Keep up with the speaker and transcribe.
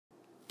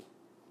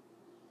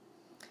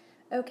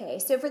Okay,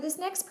 so for this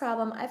next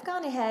problem, I've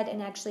gone ahead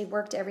and actually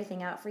worked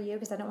everything out for you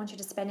because I don't want you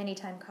to spend any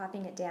time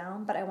copying it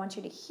down, but I want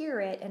you to hear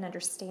it and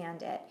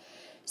understand it.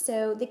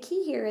 So the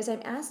key here is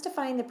I'm asked to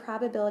find the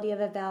probability of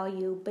a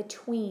value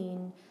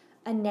between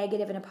a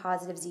negative and a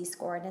positive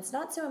z-score. And it's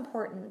not so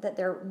important that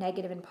they're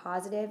negative and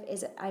positive,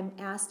 is I'm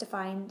asked to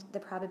find the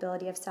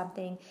probability of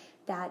something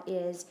that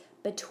is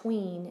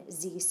between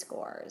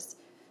z-scores.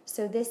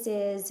 So this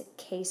is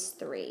case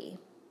 3.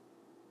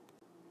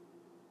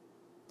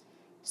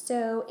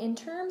 So in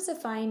terms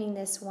of finding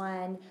this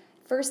one,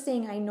 first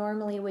thing I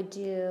normally would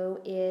do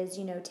is,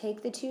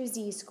 take the two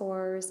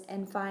z-scores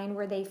and find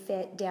where they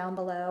fit down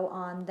below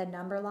on the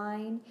number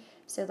line.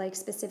 So like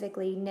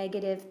specifically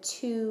negative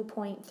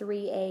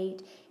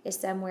 2.38 is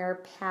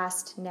somewhere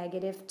past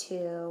negative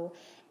 2,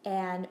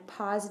 and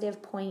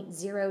positive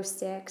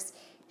 0.06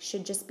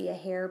 should just be a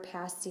hair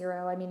past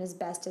 0, as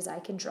best as I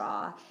can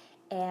draw.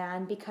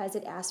 And because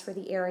it asks for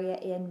the area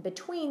in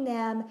between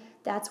them,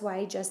 that's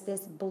why just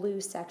this blue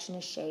section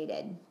is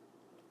shaded.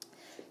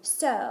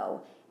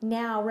 So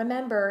now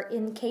remember,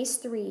 in case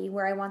 3,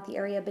 where I want the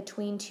area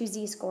between two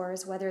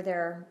z-scores, whether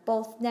they're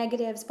both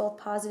negatives, both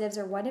positives,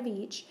 or one of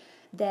each,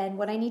 then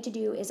what I need to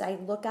do is I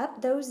look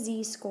up those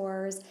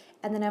z-scores,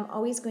 and then I'm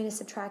always going to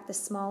subtract the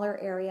smaller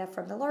area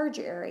from the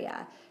larger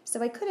area.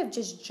 So I could have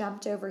just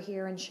jumped over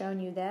here and shown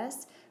you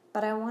this,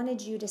 but I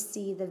wanted you to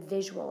see the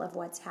visual of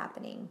what's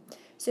happening.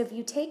 So if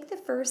you take the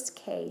first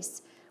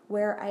case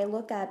where I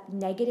look up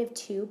negative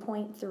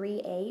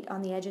 2.38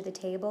 on the edge of the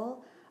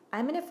table,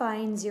 I'm going to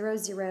find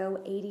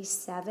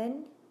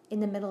 0087 in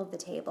the middle of the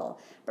table.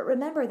 But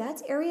remember,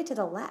 that's area to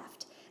the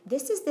left.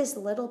 This is this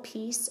little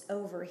piece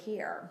over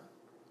here.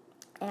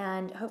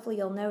 And hopefully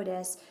you'll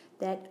notice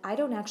that I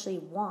don't actually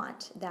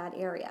want that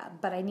area,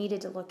 but I needed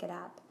to look it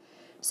up.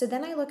 So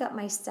then I look up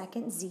my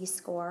second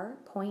z-score,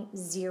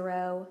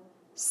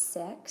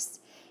 0.06.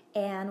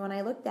 And when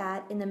I look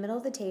that in the middle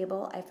of the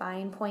table, I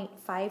find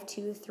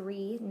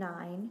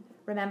 0.5239.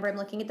 Remember, I'm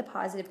looking at the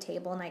positive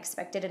table, and I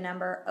expected a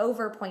number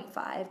over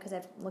 0.5 because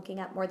I'm looking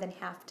up more than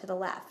half to the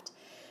left.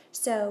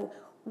 So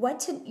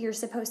you're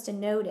supposed to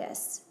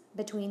notice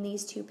between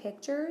these two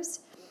pictures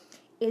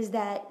is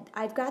that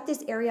I've got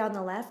this area on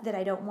the left that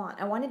I don't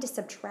want. I wanted to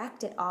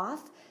subtract it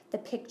off the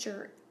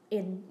picture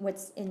in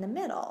what's in the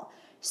middle.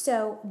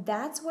 So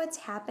that's what's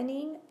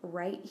happening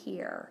right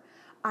here.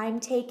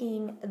 I'm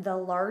taking the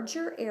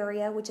larger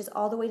area, which is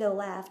all the way to the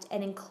left,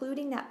 and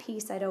including that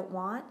piece I don't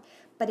want.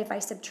 But if I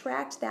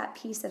subtract that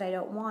piece that I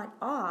don't want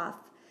off,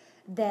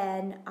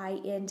 then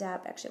I end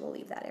up, actually we'll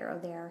leave that arrow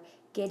there,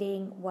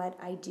 getting what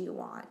I do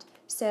want.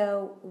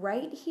 So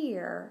right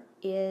here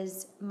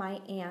is my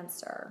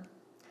answer.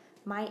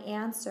 My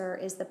answer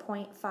is the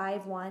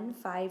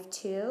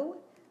 0.5152,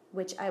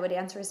 which I would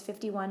answer as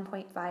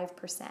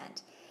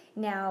 51.5%.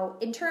 Now,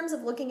 in terms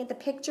of looking at the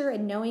picture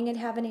and knowing I'd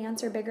have an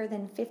answer bigger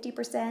than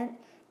 50%,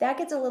 that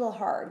gets a little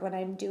hard when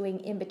I'm doing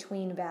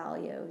in-between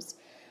values.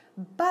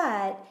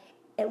 But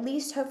at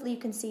least hopefully you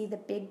can see the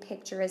big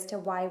picture as to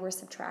why we're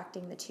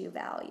subtracting the two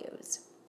values.